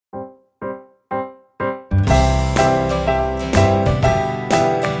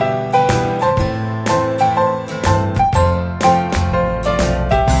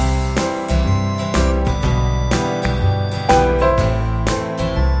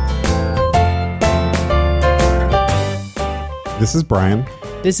This is Brian.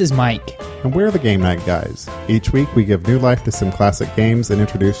 This is Mike. And we're the Game Night Guys. Each week we give new life to some classic games and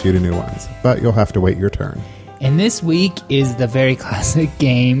introduce you to new ones. But you'll have to wait your turn. And this week is the very classic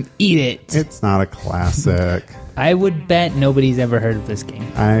game, Eat It. It's not a classic. I would bet nobody's ever heard of this game.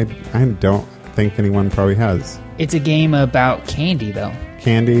 I don't think anyone probably has. It's a game about candy, though.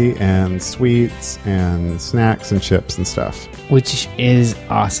 Candy and sweets and snacks and chips and stuff. Which is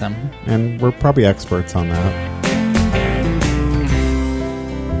awesome. And we're probably experts on that.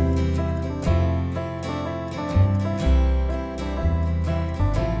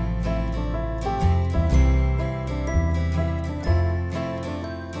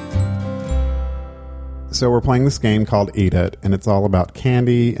 So we're playing this game called Eat It, and it's all about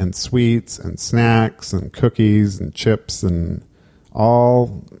candy and sweets and snacks and cookies and chips and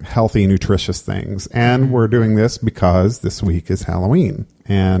all healthy, nutritious things. And we're doing this because this week is Halloween.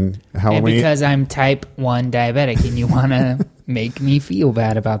 And because I'm type 1 diabetic, and you want to make me feel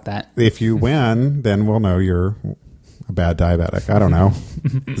bad about that. If you win, then we'll know you're a bad diabetic. I don't know.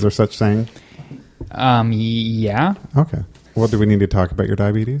 Is there such thing? Yeah. Okay. Well, do we need to talk about your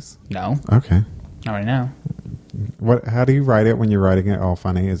diabetes? No. Okay. Not right now. How do you write it when you're writing it all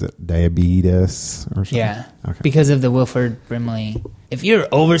funny? Is it diabetes or something? Yeah. Okay. Because of the Wilford Brimley. If you're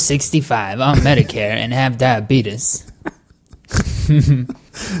over 65 on Medicare and have diabetes,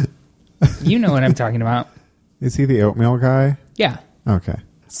 you know what I'm talking about. Is he the oatmeal guy? Yeah. Okay.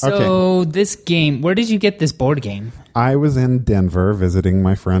 So this game, where did you get this board game? I was in Denver visiting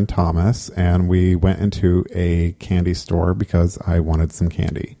my friend Thomas, and we went into a candy store because I wanted some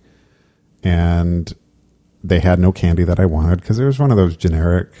candy. And they had no candy that I wanted because there was one of those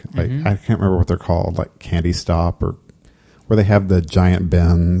generic, like, I can't remember what they're called, like Candy Stop, or where they have the giant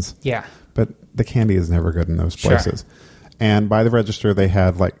bins. Yeah. But the candy is never good in those places. Sure. And by the register, they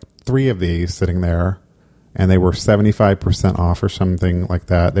had like 3 of these sitting there, and they were 75% off or something like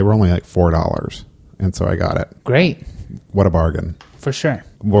that. They were only like $4. And so I got it. Great. What a bargain. For sure.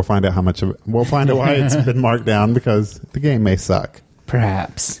 We'll find out we'll find out why it's been marked down, because the game may suck.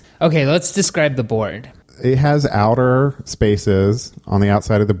 Perhaps. Okay, let's describe the board. It has outer spaces on the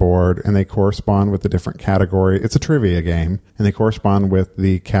outside of the board, and they correspond with the different categories. It's a trivia game, and they correspond with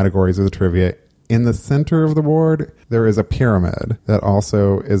the categories of the trivia. In the center of the board, there is a pyramid that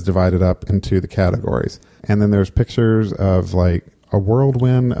also is divided up into the categories. And then there's pictures of like a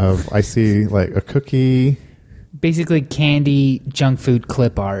whirlwind of, I see like a cookie. Basically candy, junk food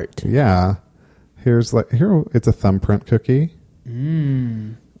clip art. Yeah. Here it's a thumbprint cookie.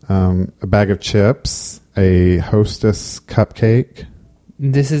 A bag of chips, a Hostess cupcake.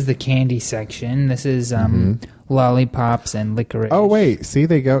 This is the candy section. This is lollipops and licorice. Oh wait, see,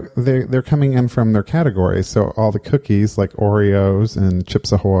 they're coming in from their categories. So all the cookies like Oreos and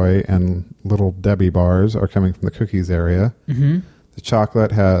Chips Ahoy and Little Debbie bars are coming from the cookies area. Mm-hmm. The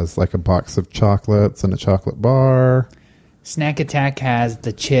chocolate has like a box of chocolates and a chocolate bar. Snack Attack has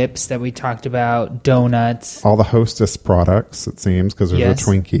the chips that we talked about, donuts. All the Hostess products, it seems, because there's a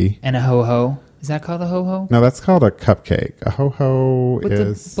Twinkie. And a Ho-Ho. Is that called a Ho-Ho? No, that's called a cupcake. A Ho-Ho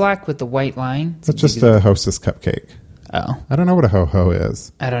is... the black with the white line? It's just a Hostess cupcake. Oh. I don't know what a Ho-Ho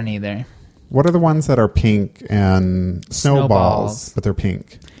is. I don't either. What are the ones that are pink and snowballs, but they're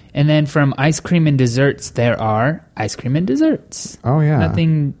pink? And then from Ice Cream and Desserts, there are ice cream and desserts. Oh, yeah.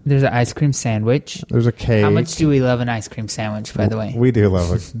 There's an ice cream sandwich. There's a cake. How much do we love an ice cream sandwich, by the way? We do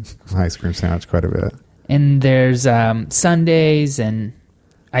love an ice cream sandwich quite a bit. And there's sundaes and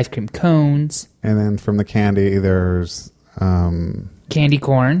ice cream cones. And then from the candy, there's... candy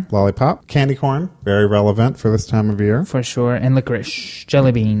corn. Lollipop. Candy corn. Very relevant for this time of year. For sure. And licorice.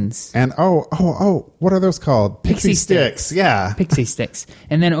 Jelly beans. And what are those called? Pixie sticks. Yeah. Pixie sticks.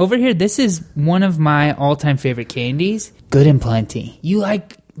 And then over here, this is one of my all-time favorite candies. Good and Plenty. You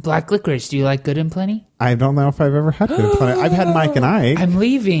like black licorice. Do you like Good and Plenty? I don't know if I've ever had Good and Plenty. I've had Mike and Ike. I'm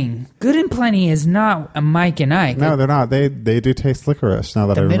leaving. Good and Plenty is not a Mike and Ike. No, they're not. They do taste licorice now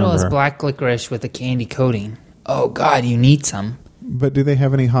that I remember. The middle is black licorice with a candy coating. Oh, God, you need some. But do they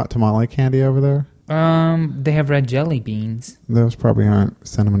have any hot tamale candy over there? They have red jelly beans. Those probably aren't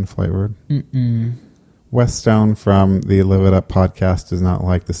cinnamon flavored. Wes Stone from the Live It Up podcast does not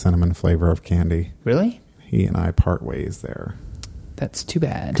like the cinnamon flavor of candy. Really? He and I part ways there. That's too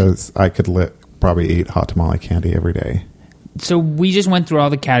bad. Because I could probably eat hot tamale candy every day. So we just went through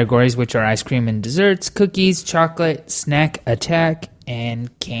all the categories, which are ice cream and desserts, cookies, chocolate, Snack Attack,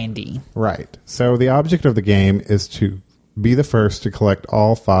 and candy. Right. So the object of the game is to be the first to collect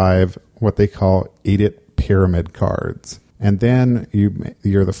all 5 what they call Eat It pyramid cards. And then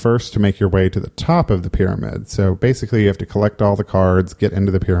you're the first to make your way to the top of the pyramid. So basically you have to collect all the cards, get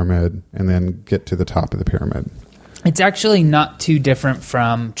into the pyramid, and then get to the top of the pyramid. It's actually not too different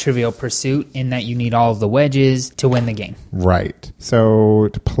from Trivial Pursuit in that you need all of the wedges to win the game. Right. So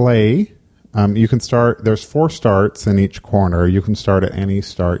to play, you can start. There's 4 starts in each corner. You can start at any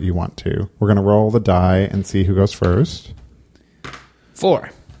start you want to. We're going to roll the die and see who goes first. 4.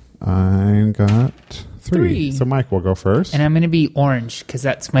 I got 3. So Mike will go first. And I'm going to be orange because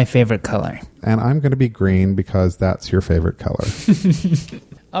that's my favorite color. And I'm going to be green because that's your favorite color.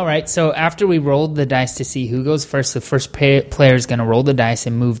 All right, so after we rolled the dice to see who goes first, the first player is going to roll the dice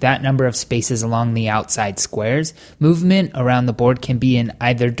and move that number of spaces along the outside squares. Movement around the board can be in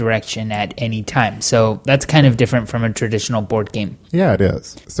either direction at any time. So that's kind of different from a traditional board game. Yeah, it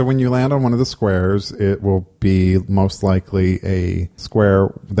is. So when you land on one of the squares, it will be most likely a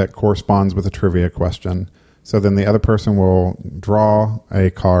square that corresponds with a trivia question. So then the other person will draw a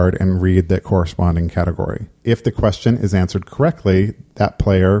card and read that corresponding category. If the question is answered correctly, that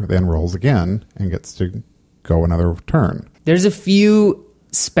player then rolls again and gets to go another turn. There's a few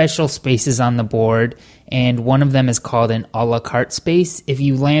special spaces on the board, and one of them is called an a la carte space. If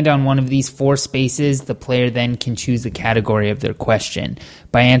you land on one of these 4 spaces, the player then can choose the category of their question.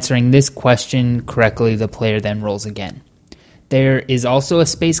 By answering this question correctly, the player then rolls again. There is also a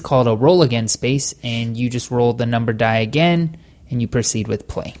space called a roll again space, and you just roll the number die again, and you proceed with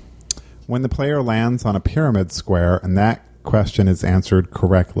play. When the player lands on a pyramid square and that question is answered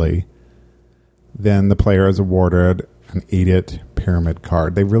correctly, then the player is awarded an Eat It pyramid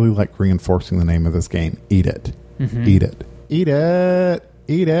card. They really like reinforcing the name of this game. Eat it. Mm-hmm. Eat it. Eat it.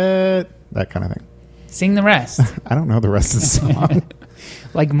 Eat it. That kind of thing. Sing the rest. I don't know the rest of the song.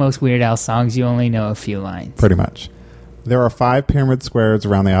 Like most Weird Al songs, you only know a few lines. Pretty much. There are 5 pyramid squares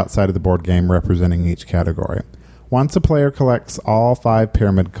around the outside of the board game representing each category. Once a player collects all 5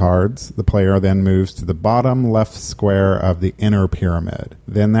 pyramid cards, the player then moves to the bottom left square of the inner pyramid.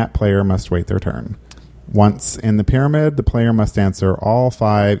 Then that player must wait their turn. Once in the pyramid, the player must answer all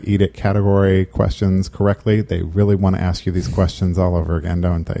 5 Eat It category questions correctly. They really want to ask you these questions all over again,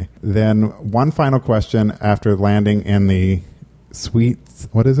 don't they? Then one final question after landing in the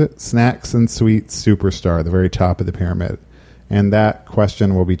Snacks and Sweets Superstar, the very top of the pyramid. And that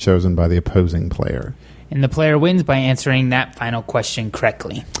question will be chosen by the opposing player. And the player wins by answering that final question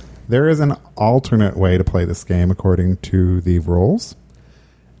correctly. There is an alternate way to play this game according to the rules.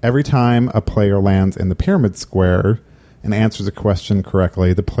 Every time a player lands in the pyramid square and answers a question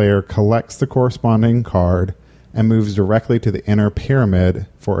correctly, the player collects the corresponding card and moves directly to the inner pyramid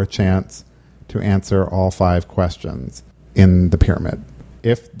for a chance to answer all 5 questions in the pyramid.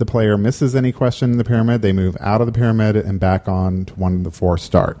 If the player misses any question in the pyramid, they move out of the pyramid and back on to one of the 4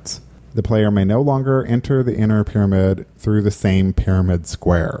 starts. The player may no longer enter the inner pyramid through the same pyramid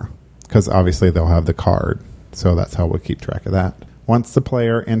square, because obviously they'll have the card, so that's how we'll keep track of that. Once the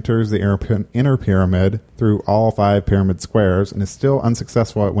player enters the inner pyramid through all 5 pyramid squares and is still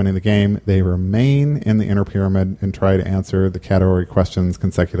unsuccessful at winning the game, they remain in the inner pyramid and try to answer the category questions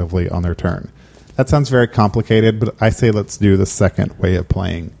consecutively on their turn. That sounds very complicated, but I say let's do the second way of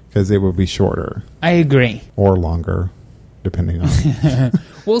playing because it will be shorter. I agree. Or longer, depending on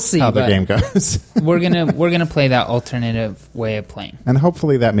we'll see how the game goes. we're gonna play that alternative way of playing. And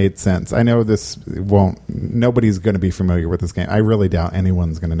hopefully that made sense. I know nobody's going to be familiar with this game. I really doubt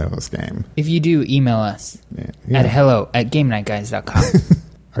anyone's going to know this game. If you do, email us at hello@GameNightGuys.com.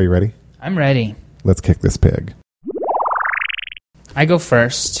 Are you ready? I'm ready. Let's kick this pig. I go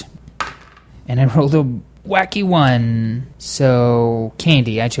first. And I rolled a wacky 1. So,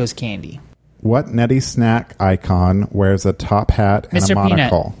 candy. I chose candy. What Netty snack icon wears a top hat and Mr. a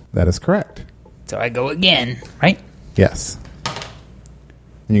monocle? Peanut. That is correct. So I go again, right? Yes.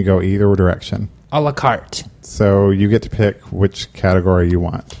 And you go either direction. A la carte. So you get to pick which category you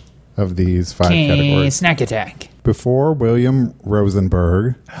want of these 5 categories. Snack attack. Before William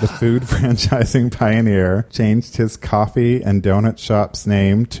Rosenberg, the food franchising pioneer, changed his coffee and donut shop's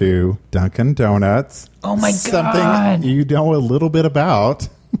name to Dunkin' Donuts. Oh my God. Something you know a little bit about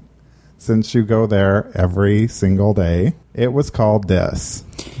since you go there every single day. It was called this.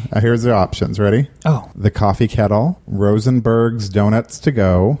 Here's the options. Ready? Oh. The Coffee Kettle, Rosenberg's Donuts to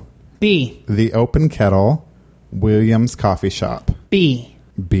Go. B. The Open Kettle, William's Coffee Shop. B.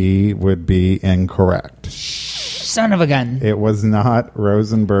 B would be incorrect. Son of a gun. It was not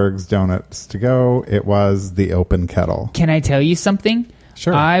Rosenberg's Donuts to Go. It was the Open Kettle. Can I tell you something?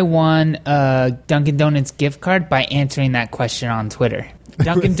 Sure. I won a Dunkin' Donuts gift card by answering that question on Twitter.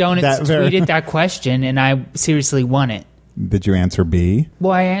 Dunkin' Donuts tweeted that question, and I seriously won it. Did you answer B?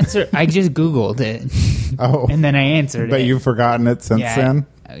 Well, I just Googled it. Oh. And then I answered it. But you've forgotten it since then?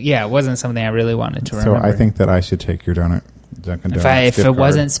 Yeah, it wasn't something I really wanted to remember. So I think that I should take your Dunkin' Donuts If it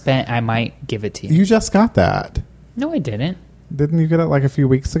wasn't spent, I might give it to you. You just got that. No, I didn't. Didn't you get it like a few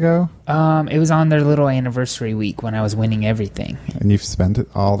weeks ago? It was on their little anniversary week when I was winning everything. And you've spent it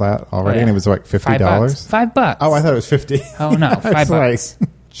all that already, yeah. and it was like $50? $5. Oh, I thought it was 50. Oh, no, $5. Like,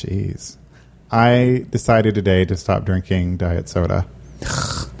 jeez. I decided today to stop drinking diet soda.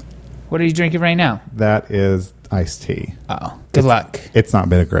 What are you drinking right now? That is iced tea. Oh, good luck. It's not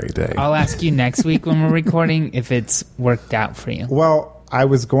been a great day. I'll ask you next week when we're recording if it's worked out for you. Well, I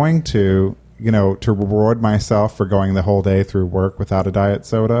was going to, to reward myself for going the whole day through work without a diet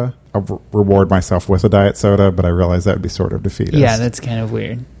soda. I'll reward myself with a diet soda, but I realized that would be sort of defeatist. Yeah, that's kind of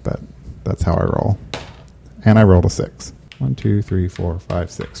weird. But that's how I roll. And I rolled a 6. 1, 2, 3, 4,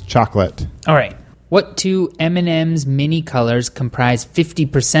 5, 6. Chocolate. All right. What two M&M's mini colors comprise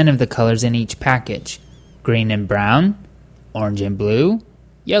 50% of the colors in each package? Green and brown, orange and blue,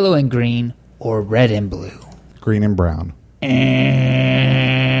 yellow and green, or red and blue? Green and brown.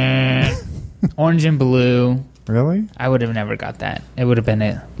 Orange and blue. Really? I would have never got that. It would have been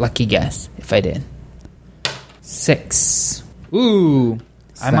a lucky guess if I did. 6. Ooh.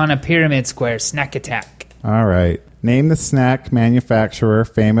 I'm on a pyramid square. Snack attack. All right. Name the snack manufacturer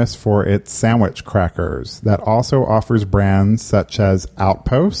famous for its sandwich crackers that also offers brands such as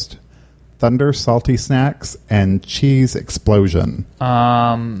Outpost, Thunder Salty Snacks, and Cheese Explosion.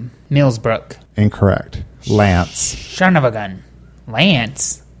 Millsbrook. Incorrect. Lance. Son of a gun.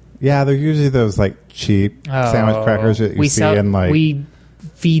 Lance. Yeah, they're usually those like cheap sandwich crackers that you see in like... We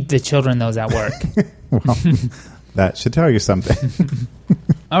feed the children those at work. Well, that should tell you something.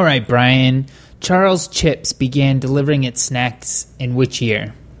 All right, Brian. Charles Chips began delivering its snacks in which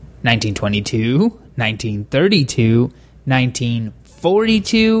year? 1922, 1932,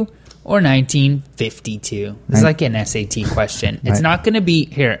 1942, or 1952? This is like an SAT question. It's not going to be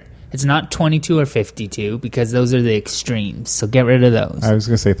here. It's not 22 or 52 because those are the extremes. So get rid of those. I was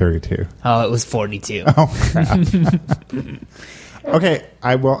going to say 32. Oh, it was 42. Oh, crap. Okay,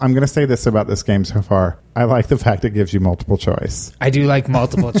 I'm going to say this about this game so far. I like the fact it gives you multiple choice. I do like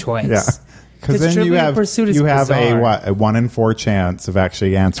multiple choice. Yeah. Because then you have a 1 in 4 chance of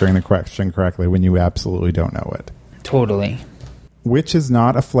actually answering the question correctly when you absolutely don't know it. Totally. Which is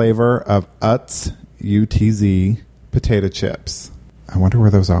not a flavor of Utz, UTZ, potato chips? I wonder where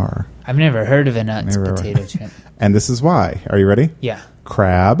those are. I've never heard of an Utz potato chip. And this is why. Are you ready? Yeah.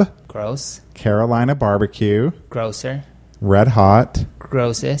 Crab. Gross. Carolina barbecue. Grosser. Red hot.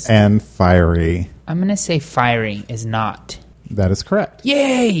 Grossest. And fiery. I'm going to say fiery is not. That is correct.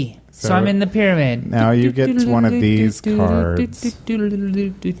 Yay! So I'm in the pyramid. Now you get one of these cards. You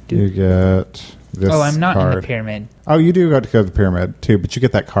get this I'm not card. in the pyramid. Oh, you do go to the pyramid, too, but you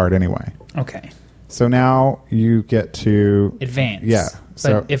get that card anyway. Okay. So now you get to... Advance. Yeah.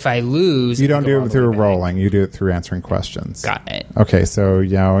 But if I lose... You don't do it through rolling. You do it through answering questions. Got it. Okay, so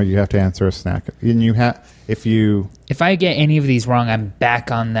now you have to answer a snack. And you have... If I get any of these wrong, I'm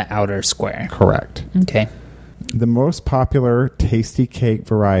back on the outer square. Correct. Okay. The most popular tasty cake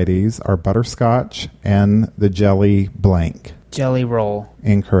varieties are butterscotch and the jelly blank. Jelly roll.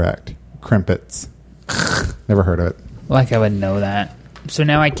 Incorrect. Crimpets. Never heard of it. Like I would know that. So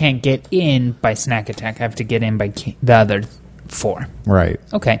now I can't get in by snack attack. I have to get in by the other 4. Right.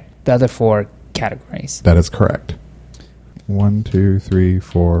 Okay. The other 4 categories. That is correct. 1, 2, 3,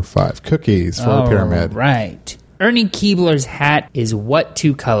 4, 5. Cookies for a pyramid. Right. Ernie Keebler's hat is what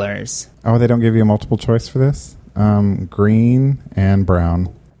 2 colors? Oh, they don't give you a multiple choice for this? Green and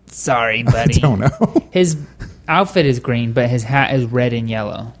brown. Sorry, buddy. I don't know. His outfit is green, but his hat is red and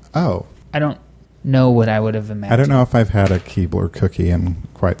yellow. Oh. I don't know what I would have imagined. I don't know if I've had a Keebler cookie in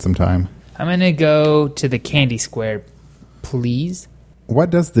quite some time. I'm going to go to the candy square, please. What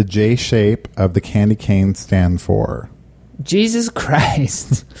does the J shape of the candy cane stand for? Jesus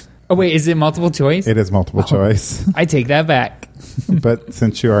Christ. Oh, wait, is it multiple choice? It is multiple choice. I take that back. But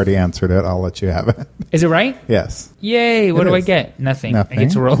since you already answered it, I'll let you have it. Is it right? Yes. Yay. What do I get? Nothing. I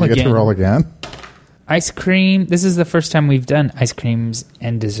get to roll again. You get to roll again. Ice cream. This is the first time we've done ice creams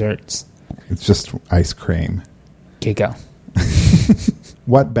and desserts. It's just ice cream. Okay, go.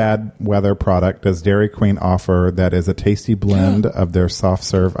 What bad weather product does Dairy Queen offer that is a tasty blend of their soft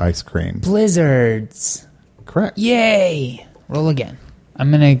serve ice cream? Blizzards. Correct. Yay. Roll again. I'm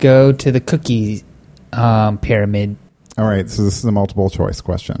going to go to the cookie pyramid. All right, so this is a multiple choice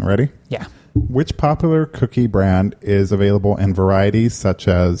question. Ready? Yeah. Which popular cookie brand is available in varieties such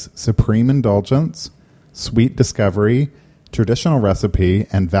as Supreme Indulgence, Sweet Discovery, Traditional Recipe,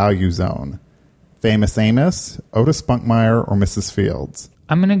 and Value Zone? Famous Amos, Otis Spunkmeyer, or Mrs. Fields?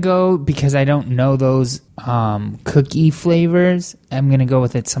 I'm going to go, because I don't know those cookie flavors, I'm going to go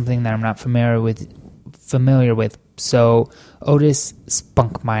with something that I'm not familiar with. So, Otis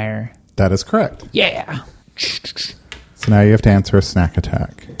Spunkmeyer. That is correct. Yeah. So now you have to answer a snack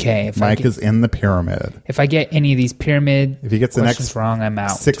attack. Okay. Mike is in the pyramid. If I get any of these pyramid if he gets the next wrong, I'm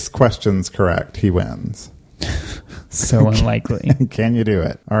out. 6 questions correct, he wins. So unlikely. Can you do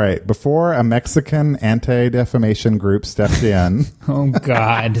it? All right. Before a Mexican anti-defamation group stepped in. Oh,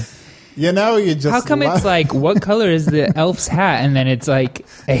 God. You just... How come it's like, what color is the elf's hat? And then it's like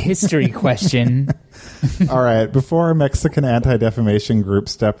a history question. All right. Before a Mexican anti-defamation group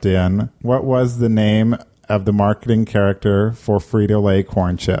stepped in, what was the name of the marketing character for Frito-Lay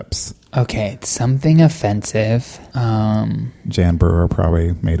corn chips? Okay, it's something offensive. Jan Brewer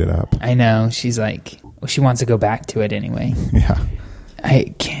probably made it up. I know. She's like, she wants to go back to it anyway. Yeah.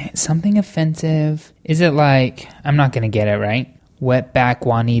 I can't. Something offensive. Is it like, I'm not going to get it right. Wetback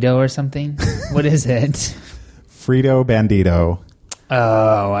Juanito or something? What is it? Frito Bandito.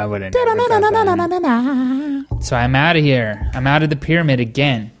 Oh, I would have never got that. So I'm out of here. I'm out of the pyramid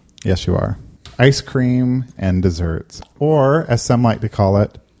again. Yes, you are. Ice cream and desserts. Or, as some like to call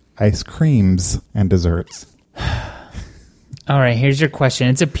it, ice creams and desserts. All right, here's your question.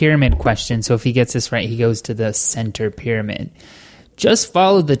 It's a pyramid question, so if he gets this right, he goes to the center pyramid. Just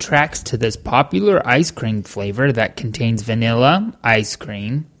follow the tracks to this popular ice cream flavor that contains vanilla, ice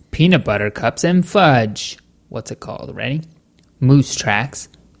cream, peanut butter cups, and fudge. What's it called? Ready? Moose tracks,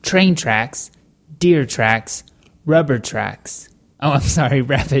 train tracks, deer tracks, rubber tracks. Oh, I'm sorry,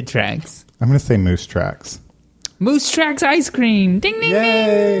 rabbit tracks. I'm going to say moose tracks. Moose tracks ice cream. Ding, ding,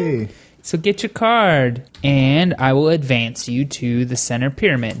 Yay! ding. So get your card, and I will advance you to the center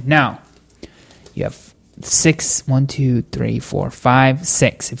pyramid. Now, you have 6. 1, 2, 3, 4, 5,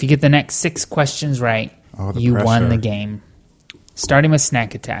 6. If you get the next 6 questions right, you won the game. Starting with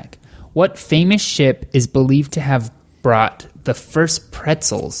snack attack. What famous ship is believed to have brought the first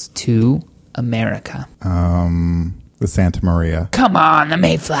pretzels to America? The Santa Maria. Come on, the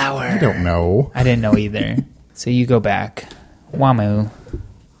Mayflower. I don't know. I didn't know either. So you go back. Wamu.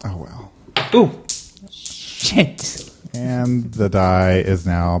 Oh, well. Ooh. Shit. And the die is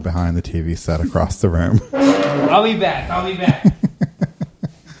now behind the TV set across the room. I'll be back. I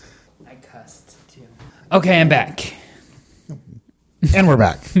cussed, too. Okay, I'm back. And we're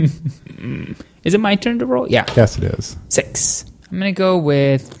back. Is it my turn to roll? Yeah. Yes, it is. 6. I'm going to go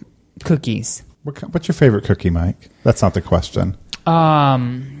with cookies. What's your favorite cookie, Mike? That's not the question.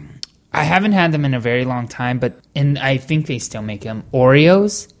 I haven't had them in a very long time, and I think they still make them.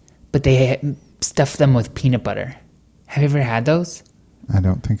 Oreos, but they stuff them with peanut butter. Have you ever had those? I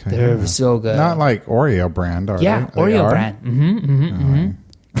don't think I have. They're so good. Not like Oreo brand, are they? Yeah, Oreo brand.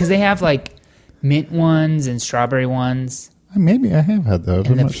 Because they have like mint ones and strawberry ones. Maybe I have had those.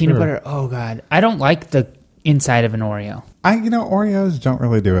 And the peanut butter, oh God. I don't like the inside of an Oreo. Oreos don't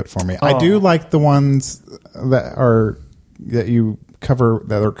really do it for me. Oh. I do like the ones that are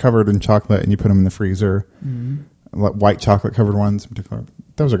covered in chocolate and you put them in the freezer. Like white chocolate covered ones in particular.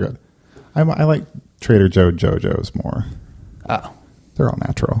 Those are good. I like Trader Joe's more. Oh. They're all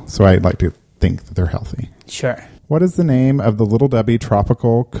natural, so I like to think that they're healthy. Sure. What is the name of the Little Debbie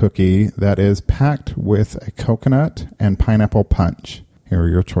tropical cookie that is packed with a coconut and pineapple punch? Here are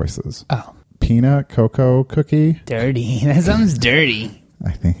your choices. Oh. Peanut cocoa cookie. Dirty. That sounds dirty.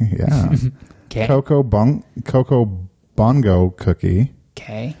 I think, yeah. Okay. Cocoa bongo cookie.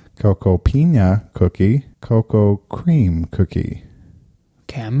 Okay. Cocoa pina cookie. Cocoa cream cookie.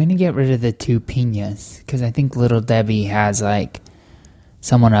 Okay, I'm going to get rid of the 2 piñas because I think Little Debbie has like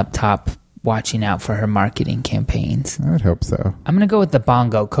someone up top watching out for her marketing campaigns. I would hope so. I'm going to go with the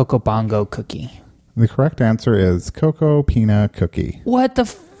Cocoa Bongo cookie. The correct answer is Cocoa Pina cookie. What the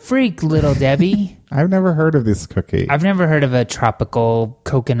freak, Little Debbie? I've never heard of this cookie. I've never heard of a tropical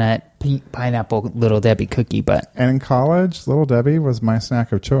coconut pineapple Little Debbie cookie, but... And in college, Little Debbie was my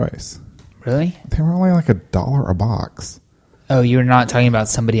snack of choice. Really? They were only like $1 a box. Oh, you're not talking about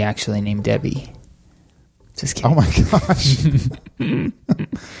somebody actually named Debbie. Just kidding. Oh my gosh.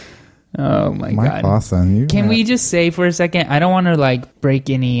 Oh my Mike God. Lawson, Can we just say for a second, I don't want to like break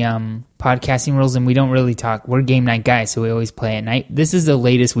any podcasting rules, and we don't really talk. We're game night guys, so we always play at night. This is the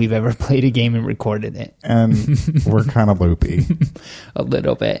latest we've ever played a game and recorded it. And we're kind of loopy. A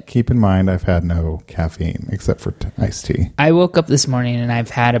little bit. Keep in mind, I've had no caffeine except for iced tea. I woke up this morning and I've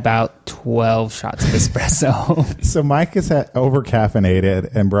had about 12 shots of espresso. So Mike is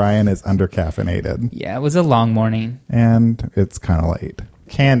over-caffeinated and Brian is under-caffeinated. Yeah, it was a long morning. And it's kind of late.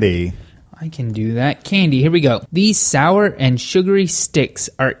 Candy. I can do that. Candy, here we go. These sour and sugary sticks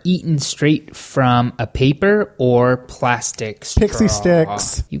are eaten straight from a paper or plastic straw. Pixie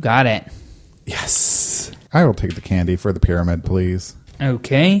sticks. You got it. Yes. I will take the candy for the pyramid, please.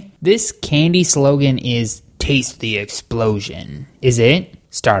 Okay. This candy slogan is Taste the Explosion. Is it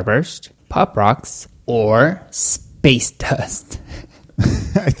Starburst, Pop Rocks, or space dust?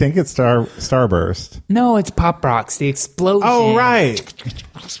 I think it's Starburst. No, it's Pop Rocks. The explosion. Oh, right.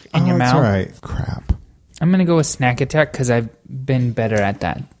 In your mouth. That's right. Crap. I'm going to go with Snack Attack because I've been better at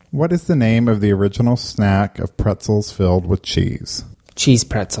that. What is the name of the original snack of pretzels filled with cheese? Cheese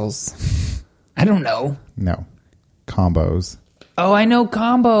pretzels. I don't know. No. Combos. Oh, I know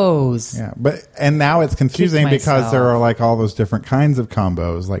combos. Yeah, and now it's confusing because there are like all those different kinds of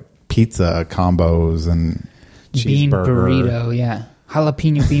combos, like pizza combos and Bean cheeseburger. burrito, yeah.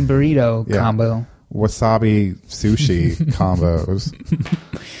 Jalapeno bean burrito Yeah. combo. Wasabi sushi combos.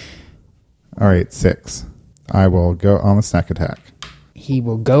 All right, 6. I will go on a snack attack. He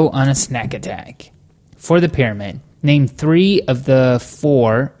will go on a snack attack. For the pyramid, name 3 of the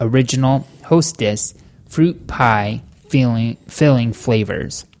 4 original Hostess fruit pie filling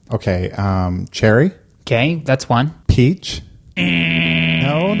flavors. Okay, cherry, Okay, that's 1. peach.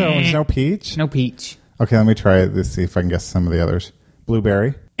 No, there's no peach. No peach. Okay, let me try it to see if I can guess some of the others.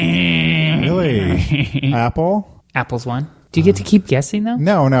 Blueberry. Really? Apple? Apple's 1. Do you get to keep guessing, though?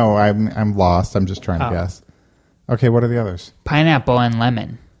 No, I'm lost. I'm just trying to guess. Okay, what are the others? Pineapple and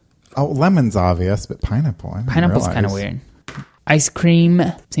lemon. Oh, lemon's obvious, but pineapple. Pineapple's kind of weird. Ice cream,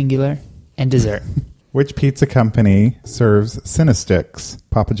 singular, and dessert. Which pizza company serves Cinesticks?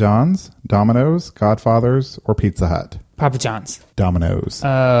 Papa John's, Domino's, Godfather's, or Pizza Hut? Papa John's. Domino's.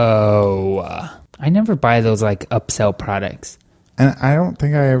 Oh. I never buy those, like, upsell products. And I don't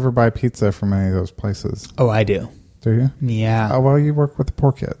think I ever buy pizza from any of those places. Oh, I do. Do you? Yeah. Oh, well, you work with the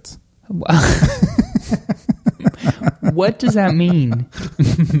poor kids. What does that mean?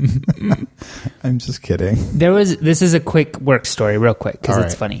 I'm just kidding. This is a quick work story, real quick, because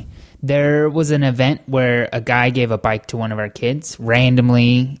it's right. funny. There was an event where a guy gave a bike to one of our kids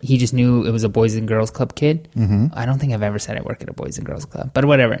randomly. He just knew it was a Boys and Girls Club kid. Mm-hmm. I don't think I've ever said I work at a Boys and Girls Club, but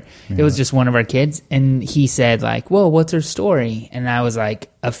whatever. Yeah. It was just one of our kids. And he said, like, "Whoa, what's her story?" And I was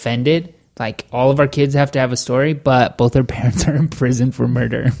like, offended. Like, all of our kids have to have a story, but both their parents are in prison for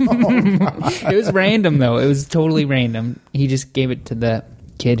murder. It was random, though. It was totally random. He just gave it to the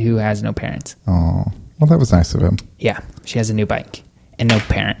kid who has no parents. Oh, well, that was nice of him. Yeah, she has a new bike and no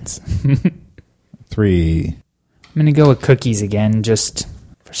parents. 3. I'm going to go with cookies again, just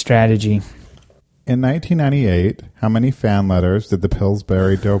for strategy. In 1998, how many fan letters did the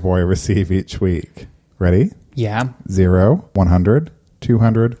Pillsbury Doughboy receive each week? Ready? Yeah. 0, 100,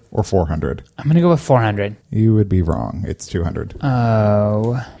 200, or 400? I'm going to go with 400. You would be wrong. It's 200.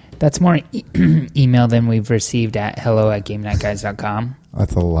 Oh, that's more email than we've received at hello@GameNightGuys.com.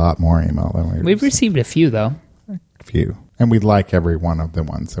 That's a lot more email than We've received a few, though. A few. And we like every one of the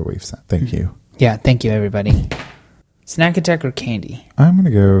ones that we've sent. Thank you. Yeah, thank you, everybody. Snack Attack or candy? I'm going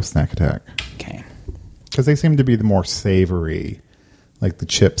to go Snack Attack. Okay. Because they seem to be the more savory, like the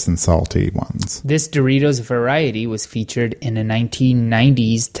chips and salty ones. This Doritos variety was featured in a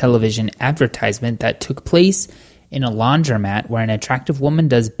 1990s television advertisement that took place in a laundromat where an attractive woman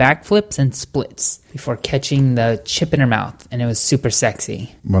does backflips and splits before catching the chip in her mouth, and it was super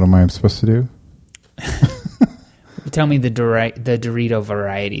sexy. What am I supposed to do? Tell me the Dorito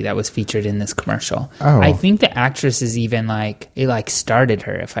variety that was featured in this commercial. Oh. I think the actress is even it started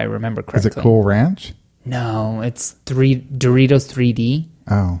her, if I remember correctly. Is it Cool Ranch? No, it's Doritos 3D.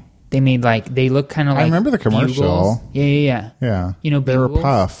 Oh. They made they look kind of like I remember the commercial. Bugles. Yeah. Yeah. You know, they were Bugles?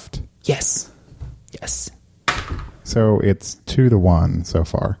 puffed. Yes. So it's 2-1 so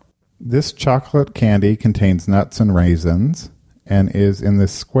far. This chocolate candy contains nuts and raisins and is in a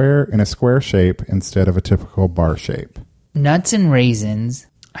square shape instead of a typical bar shape. Nuts and raisins.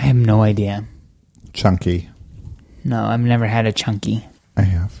 I have no idea. Chunky. No, I've never had a chunky. I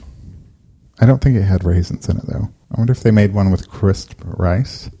have. I don't think it had raisins in it, though. I wonder if they made one with crisp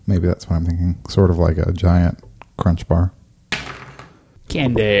rice. Maybe that's what I'm thinking. Sort of like a giant crunch bar.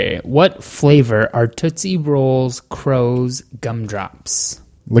 Candy. What flavor are Tootsie Rolls, Crow's Gumdrops?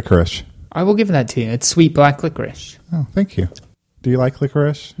 Licorice. I will give that to you. It's sweet black licorice. Oh, thank you. Do you like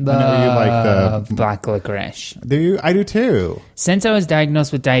licorice? I know you like the black licorice. Do you? I do too. Since I was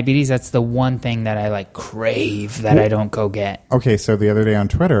diagnosed with diabetes, that's the one thing that I crave that I don't go get. Okay, so the other day on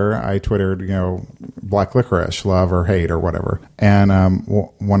Twitter, I twittered, black licorice, love or hate or whatever. And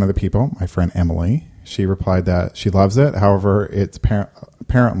one of the people, my friend Emily, she replied that she loves it. However, it's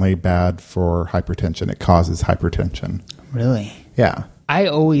apparently bad for hypertension. It causes hypertension. Really? Yeah. I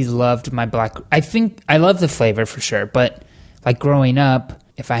always loved my black. I think I love the flavor for sure, but growing up,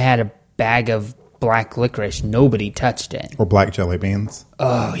 if I had a bag of black licorice, nobody touched it. Or black jelly beans.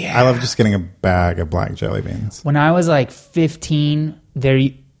 Oh, yeah. I love just getting a bag of black jelly beans. When I was 15, there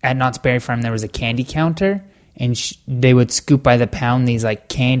at Knott's Berry Farm, there was a candy counter, and they would scoop by the pound these like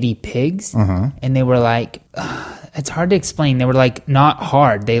candy pigs, and they were like, it's hard to explain. They were like not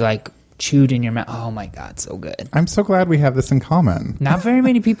hard. They like chewed in your mouth. Oh my God, so good. I'm so glad we have this in common. Not very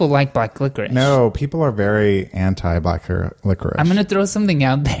many people like black licorice. No, people are very anti-black licorice. I'm going to throw something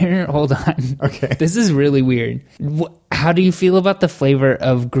out there. Hold on. Okay. This is really weird. How do you feel about the flavor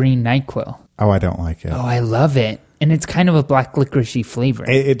of green NyQuil? Oh, I don't like it. Oh, I love it. And it's kind of a black licorice-y flavor.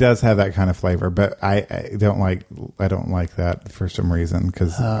 It does have that kind of flavor, but I don't like that for some reason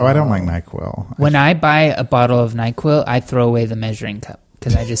because I don't like NyQuil. When I buy a bottle of NyQuil, I throw away the measuring cup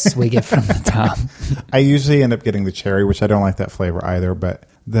because I just swig it from the top. I usually end up getting the cherry, which I don't like that flavor either. But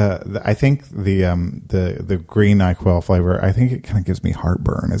I think the green NyQuil flavor, I think it kind of gives me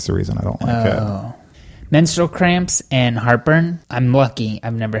heartburn. Is the reason I don't like it. Menstrual cramps and heartburn. I'm lucky.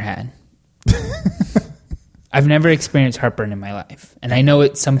 I've never had. I've never experienced heartburn in my life, and I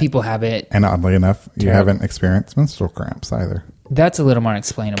know some people have it. And oddly enough, you haven't experienced menstrual cramps either. That's a little more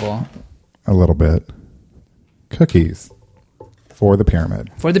explainable. A little bit. Cookies. For the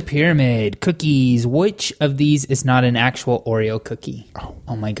pyramid. For the pyramid. Cookies. Which of these is not an actual Oreo cookie?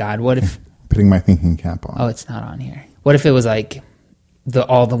 Oh my God. What if... Putting my thinking cap on. Oh, it's not on here. What if it was like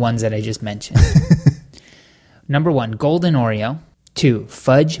all the ones that I just mentioned? Number 1, golden Oreo. 2,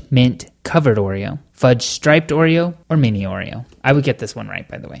 fudge mint covered Oreo. Fudge striped Oreo or mini Oreo. I would get this one right,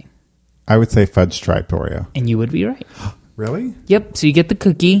 by the way. I would say fudge striped Oreo. And you would be right. Really? Yep. So you get the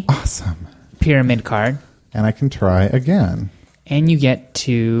cookie. Awesome. Pyramid card. And I can try again. And you get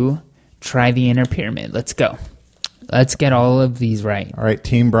to try the inner pyramid. Let's go. Let's get all of these right. All right,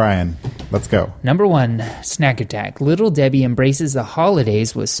 Team Brian. Let's go. Number 1, snack attack. Little Debbie embraces the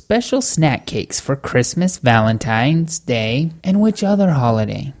holidays with special snack cakes for Christmas, Valentine's Day, and which other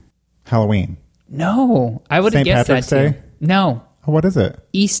holiday? Halloween. No. I would have guessed Patrick's that too. Day? No. Oh, what is it?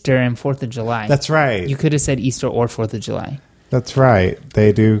 Easter and 4th of July. That's right. You could have said Easter or 4th of July. That's right.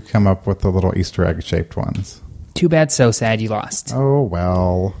 They do come up with the little Easter egg shaped ones. Too bad, so sad you lost. Oh,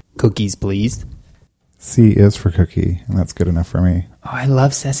 well. Cookies, please. C is for cookie, and that's good enough for me. Oh, I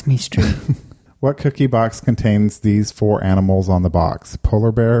love Sesame Street. What cookie box contains these 4 animals on the box?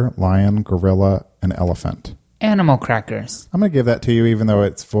 Polar bear, lion, gorilla, and elephant. Animal crackers. I'm going to give that to you even though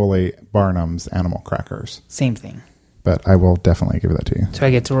it's fully Barnum's animal crackers. Same thing. But I will definitely give that to you. So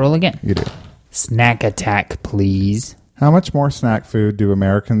I get to roll again. You do. Snack attack, please. How much more snack food do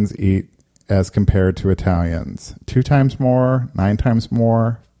Americans eat as compared to Italians? 2 times more, 9 times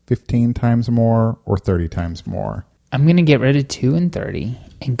more, 15 times more, or 30 times more? I'm going to get rid of 2 and 30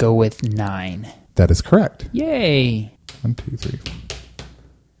 and go with 9. That is correct. Yay. 1, 2, 3.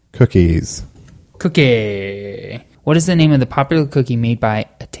 Cookies. Cookie. What is the name of the popular cookie made by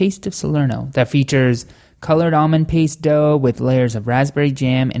A Taste of Salerno that features colored almond paste dough with layers of raspberry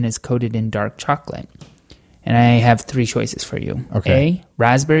jam and is coated in dark chocolate? And I have 3 choices for you. Okay. A,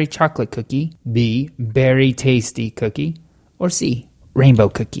 raspberry chocolate cookie. B, berry tasty cookie. Or C, rainbow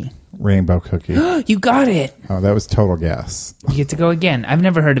cookie. Rainbow cookie. You got it. Oh, that was total guess. You get to go again. I've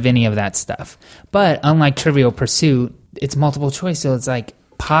never heard of any of that stuff. But unlike Trivial Pursuit, it's multiple choice, so it's like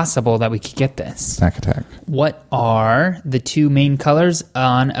possible that we could get this. Snack attack. What are the 2 main colors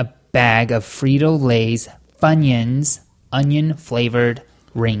on a bag of Frito-Lay's Funyuns onion-flavored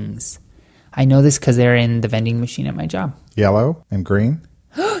rings? I know this because they're in the vending machine at my job. Yellow and green.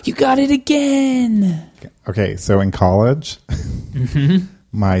 You got it again. Okay, so in college,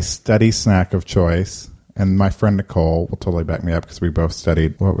 my study snack of choice, and my friend Nicole will totally back me up because we both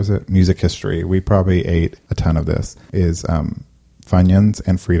studied, what was it? Music history. We probably ate a ton of this, is Funyuns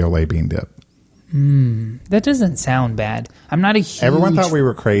and Frito-Lay bean dip. That doesn't sound bad. I'm not a huge... Everyone thought we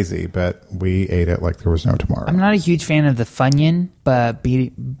were crazy, but we ate it like there was no tomorrow. I'm not a huge fan of the Funyun, but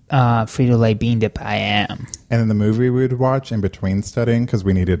Frito-Lay bean dip I am. And in the movie we would watch in between studying, because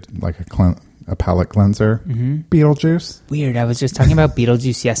we needed like a palate cleanser, Beetlejuice. Weird. I was just talking about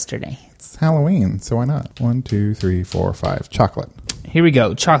Beetlejuice yesterday. It's Halloween, so why not? 1, 2, 3, 4, 5. Chocolate. Here we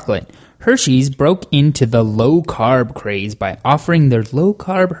go. Chocolate. Hershey's broke into the low-carb craze by offering their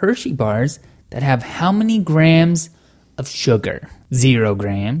low-carb Hershey bars that have how many grams of sugar? 0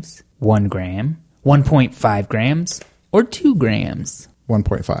 grams, 1 gram, 1.5 grams, or 2 grams?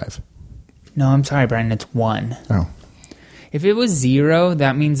 1.5. No, I'm sorry, Brian. It's 1. Oh. If it was 0,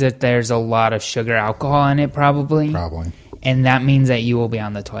 that means that there's a lot of sugar alcohol in it, probably. Probably. And that means that you will be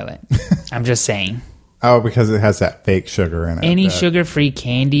on the toilet. I'm just saying. Oh, because it has that fake sugar in it. Any sugar-free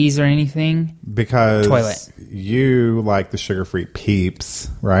candies or anything? Because toilet. You like the sugar-free Peeps,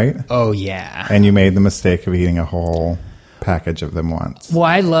 right? Oh, yeah. And you made the mistake of eating a whole package of them once. Well,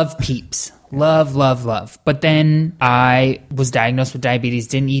 I love Peeps. Love, love, love. But then I was diagnosed with diabetes,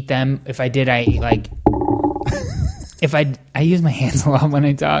 didn't eat them. If I did, I ate like If I use my hands a lot when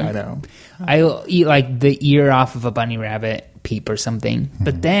I talk. I know. I'll eat like the ear off of a bunny rabbit peep or something.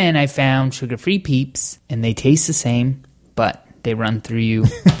 But then I found sugar-free peeps, and they taste the same, but they run through you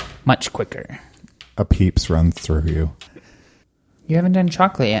much quicker. A Peeps runs through you. You haven't done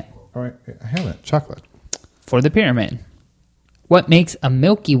chocolate yet. All right, I haven't. Chocolate. For the pyramid. What makes a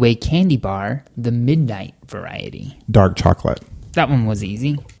Milky Way candy bar the midnight variety? Dark chocolate. That one was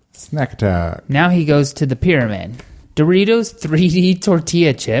easy. Snack attack. Now he goes to the pyramid. Doritos 3D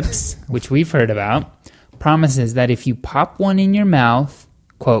tortilla chips, which we've heard about, promises that if you pop one in your mouth,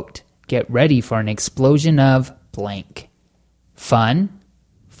 quote, get ready for an explosion of blank. Fun,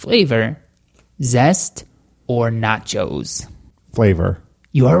 flavor, zest, or nachos. Flavor.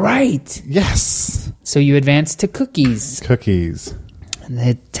 You are right. Yes. So you advance to cookies. Cookies.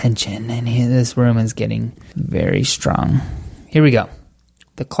 The tension in this room is getting very strong. Here we go.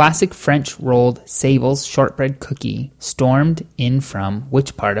 The classic French rolled Sable's shortbread cookie stormed in from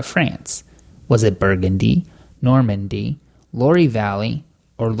which part of France? Was it Burgundy, Normandy, Lorry Valley,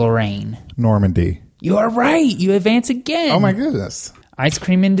 or Lorraine? Normandy. You are right. You advance again. Oh my goodness. Ice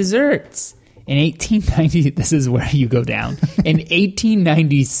cream and desserts. In 1890, this is where you go down. In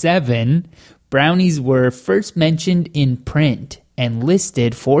 1897, brownies were first mentioned in print and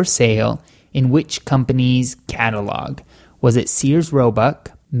listed for sale in which company's catalog? Was it Sears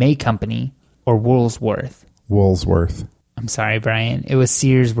Roebuck, May Company, or Woolworth? Woolworth. I'm sorry, Brian. It was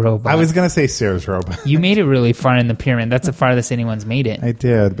Sears Roebuck. I was going to say Sears Roebuck. You made it really far in the pyramid. That's the farthest anyone's made it. I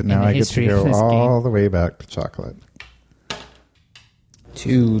did, but now I get to go all game. the way back to chocolate.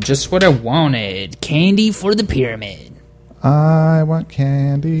 To just what I wanted. Candy for the pyramid. I want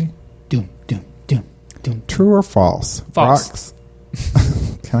candy. Doom, doom, doom, doom. True or false? False.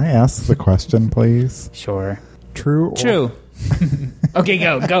 Can I ask the question, please? Sure. True. True. Okay,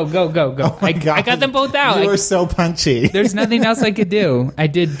 go. Oh I got them both out. You were so punchy. There's nothing else I could do. I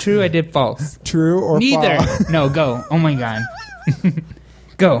did true, I did false. True or Neither. false? No, go. Oh my God.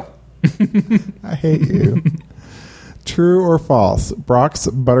 Go. I hate you. True or false? Brock's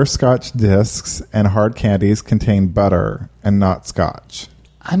butterscotch discs and hard candies contain butter and not scotch.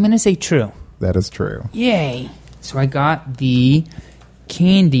 I'm going to say true. That is true. Yay. So I got the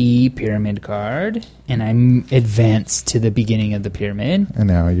candy pyramid card, and I'm advanced to the beginning of the pyramid. And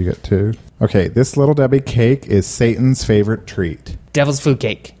now you get two. Okay, this Little Debbie cake is Satan's favorite treat. Devil's food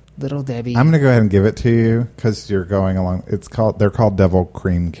cake. Little Debbie. I'm going to go ahead and give it to you because you're going along. They're called devil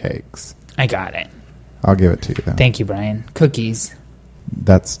cream cakes. I got it. I'll give it to you then. Thank you, Brian. Cookies.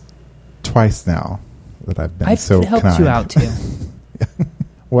 That's twice now that I've been so kind. I've helped you out too.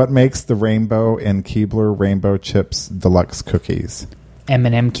 What makes the Rainbow and Keebler Rainbow Chips Deluxe cookies?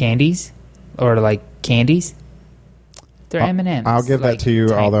 M&M candies? Or like candies? They're M&Ms. I'll give like that to you,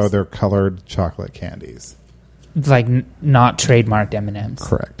 types. although they're colored chocolate candies. Like not trademarked M&Ms.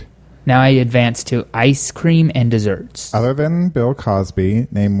 Correct. Now I advance to ice cream and desserts. Other than Bill Cosby,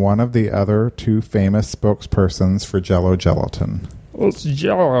 name one of the other two famous spokespersons for Jell-O Gelatin. It's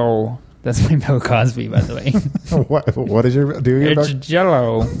Jell-O. That's my Bill Cosby, by the way. What is your... It's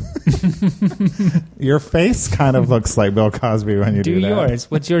Jell-O. Your face kind of looks like Bill Cosby when you do that. Do yours.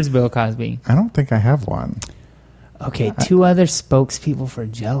 What's yours, Bill Cosby? I don't think I have one. Okay, two other spokespeople for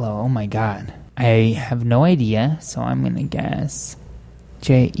Jell-O. Oh, my God. I have no idea, so I'm going to guess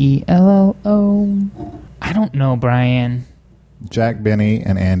Jello. I don't know, Brian. Jack Benny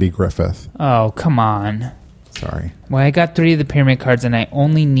and Andy Griffith. Oh, come on. Sorry. Well, I got 3 of the pyramid cards, and I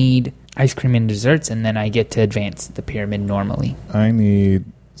only need ice cream and desserts, and then I get to advance the pyramid normally. I need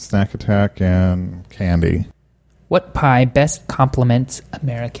Snack Attack and candy. What pie best complements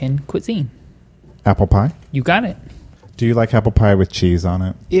American cuisine? Apple pie. You got it. Do you like apple pie with cheese on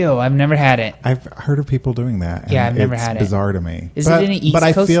it? Ew, I've never had it. I've heard of people doing that. Yeah, I've never had it. It's bizarre to me. Is it an East But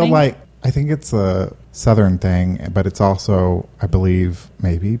I Coast feel thing? like, I think it's a Southern thing, but it's also, I believe,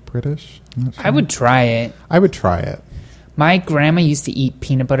 maybe British. I'm not sure. I would try it. I would try it. My grandma used to eat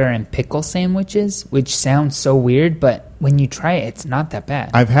peanut butter and pickle sandwiches, which sounds so weird, but when you try it, it's not that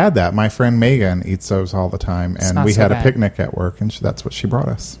bad. I've had that. My friend Megan eats those all the time, and we had a picnic at work, and that's what she brought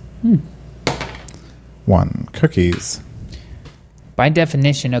us. 1. Cookies. By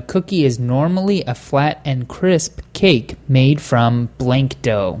definition, a cookie is normally a flat and crisp cake made from blank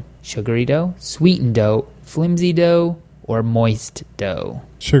dough. Sugary dough, sweetened dough, flimsy dough, or moist dough.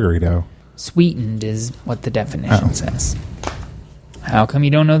 Sugary dough. Sweetened is what the definition says. How come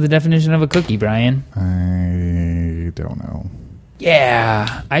you don't know the definition of a cookie, Brian? I don't know.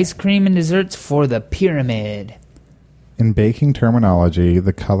 Yeah, ice cream and desserts for the pyramid. In baking terminology,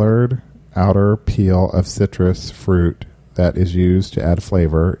 the colored outer peel of citrus fruit that is used to add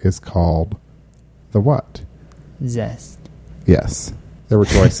flavor is called the what? Zest. Yes. There were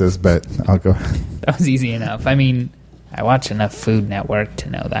choices, but I'll go. That was easy enough. I mean, I watch enough Food Network to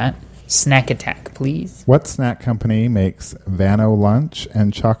know that. Snack Attack, please. What snack company makes Vano Lunch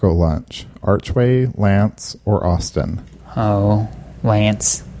and Choco Lunch? Archway, Lance, or Austin? Oh,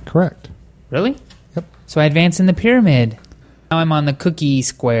 Lance. Correct. Really? Yep. So I advance in the pyramid. Now I'm on the cookie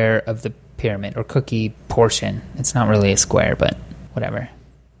square of the pyramid, or cookie portion. It's not really a square, but whatever.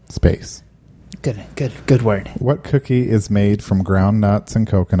 Space. Good word. What cookie is made from ground nuts and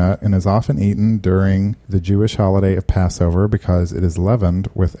coconut and is often eaten during the Jewish holiday of Passover because it is leavened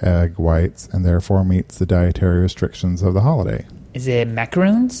with egg whites and therefore meets the dietary restrictions of the holiday? Is it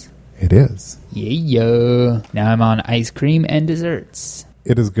macaroons? It is. Yeah. Now I'm on ice cream and desserts.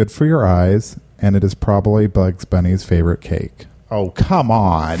 It is good for your eyes, and it is probably Bugs Bunny's favorite cake. Oh, come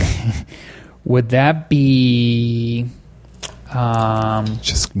on. Would that be...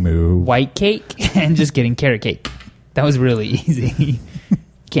 Just move. White cake? And just kidding, carrot cake. That was really easy.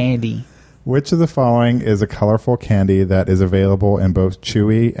 Candy. Which of the following is a colorful candy that is available in both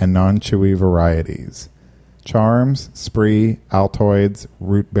chewy and non-chewy varieties? Charms, Spree, Altoids,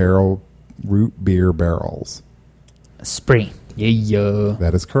 root beer barrels. Spree. Yeah.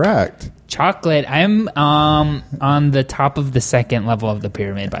 That is correct. Chocolate. I'm on the top of the second level of the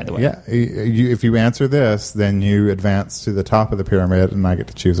pyramid, by the way. Yeah. If you answer this, then you advance to the top of the pyramid, and I get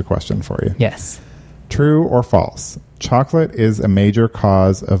to choose a question for you. Yes. True or false? Chocolate is a major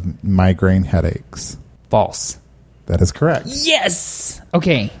cause of migraine headaches. False. That is correct. Yes!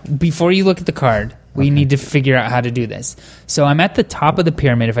 Okay, before you look at the card, we need to figure out how to do this. So I'm at the top of the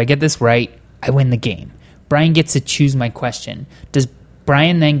pyramid. If I get this right, I win the game. Brian gets to choose my question. Does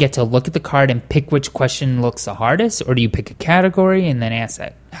Brian then get to look at the card and pick which question looks the hardest, or do you pick a category and then ask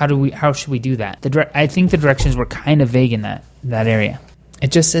that? How should we do that? I think the directions were kind of vague in that area.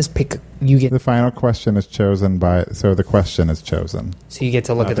 It just says pick. You get the final question is chosen by. So the question is chosen. So you get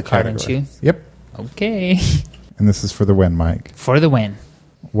to look at the card category. And choose. Yep. Okay. And this is for the win, Mike. For the win.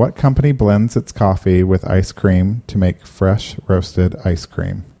 What company blends its coffee with ice cream to make fresh roasted ice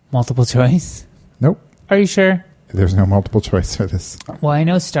cream? Multiple choice. Nope. Are you sure? There's no multiple choice for this. Well, I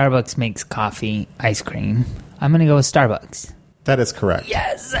know Starbucks makes coffee ice cream. I'm going to go with Starbucks. That is correct.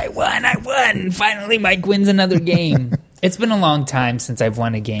 Yes, I won. Finally, Mike wins another game. It's been a long time since I've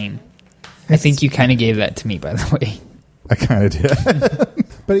won a game. I think you kind of gave that to me, by the way. I kind of did.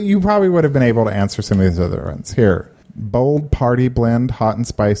 But you probably would have been able to answer some of these other ones. Here. Bold party blend, hot and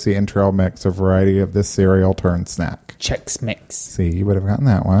spicy, and trail mix, a variety of this cereal turned snack. Chex Mix. See, you would have gotten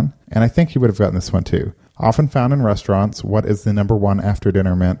that one. And I think you would have gotten this one, too. Often found in restaurants, what is the number one after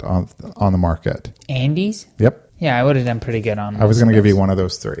dinner mint on the market? Andes? Yep. Yeah, I would have done pretty good on I was going to give you one of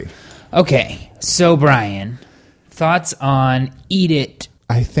those three. Okay, so Brian, thoughts on Eat It?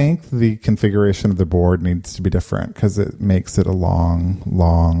 I think the configuration of the board needs to be different because it makes it a long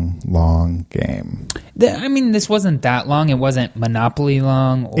game. I mean, this wasn't that long. It wasn't Monopoly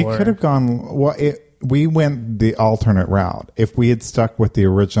long. Or... It could have gone... Well, we went the alternate route. If we had stuck with the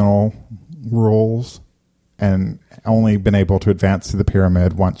original rules and only been able to advance to the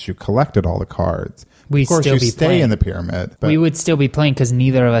pyramid once you collected all the cards... Of course, you stay in the pyramid. But we would still be playing because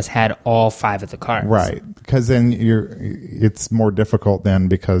neither of us had all 5 of the cards. Right. Because then it's more difficult then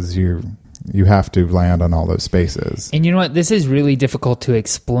because you have to land on all those spaces. And you know what? This is really difficult to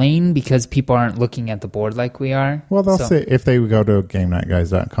explain because people aren't looking at the board like we are. Well, they'll see if they go to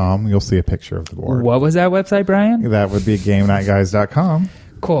GameNightGuys.com, you'll see a picture of the board. What was that website, Brian? That would be GameNightGuys.com.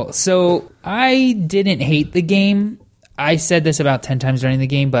 Cool. So I didn't hate the game. I said this about 10 times during the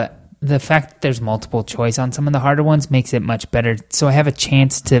game, but the fact that there's multiple choice on some of the harder ones makes it much better. So I have a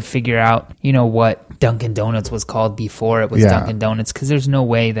chance to figure out, what Dunkin' Donuts was called before it was Dunkin' Donuts, because there's no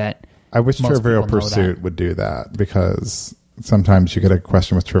way that I wish Trivial Pursuit would do that, because sometimes you get a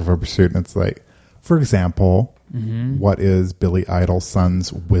question with Trivial Pursuit and it's like, for example, what is Billy Idol's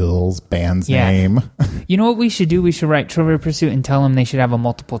son's Will's band's name? You know what we should do? We should write Trivial Pursuit and tell them they should have a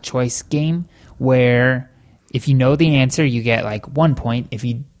multiple choice game where if you know the answer, you get like 1 point. If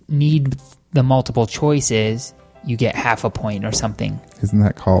you need the multiple choices, you get half a point or something. Isn't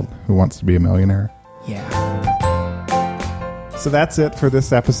that called Who Wants to Be a Millionaire? Yeah. So that's it for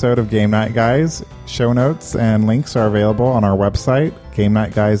this episode of Game Night Guys. Show notes and links are available on our website,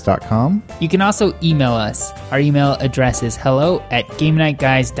 GameNightGuys.com. You can also email us. Our email address is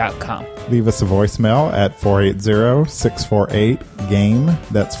hello@GameNightGuys.com. Leave us a voicemail at 480-648-GAME.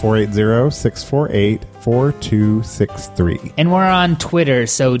 That's 480-648-4263. And we're on Twitter,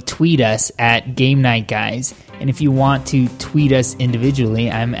 so tweet us at Game Night Guys. And if you want to tweet us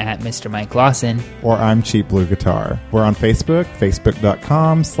individually, I'm at Mr. Mike Lawson. Or I'm Cheap Blue Guitar. We're on Facebook,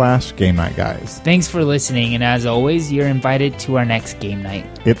 facebook.com/GameNightGuys. Thanks for listening, and as always, you're invited to our next game night.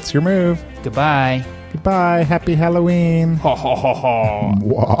 It's your move. Goodbye. Goodbye. Happy Halloween. Ha ha ha ha.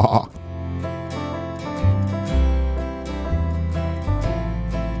 Wah.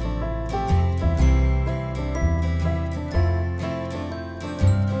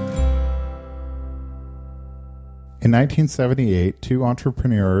 In 1978, two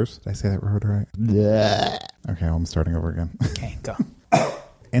entrepreneurs... Did I say that word right? Blech. Okay, well, I'm starting over again. Okay, go.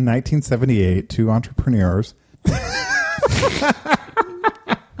 In 1978, two entrepreneurs...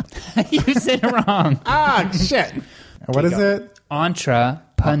 You said it wrong. Ah, shit. What is it?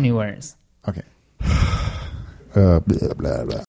 Entrepreneurs. Okay. Blah, blah, blah.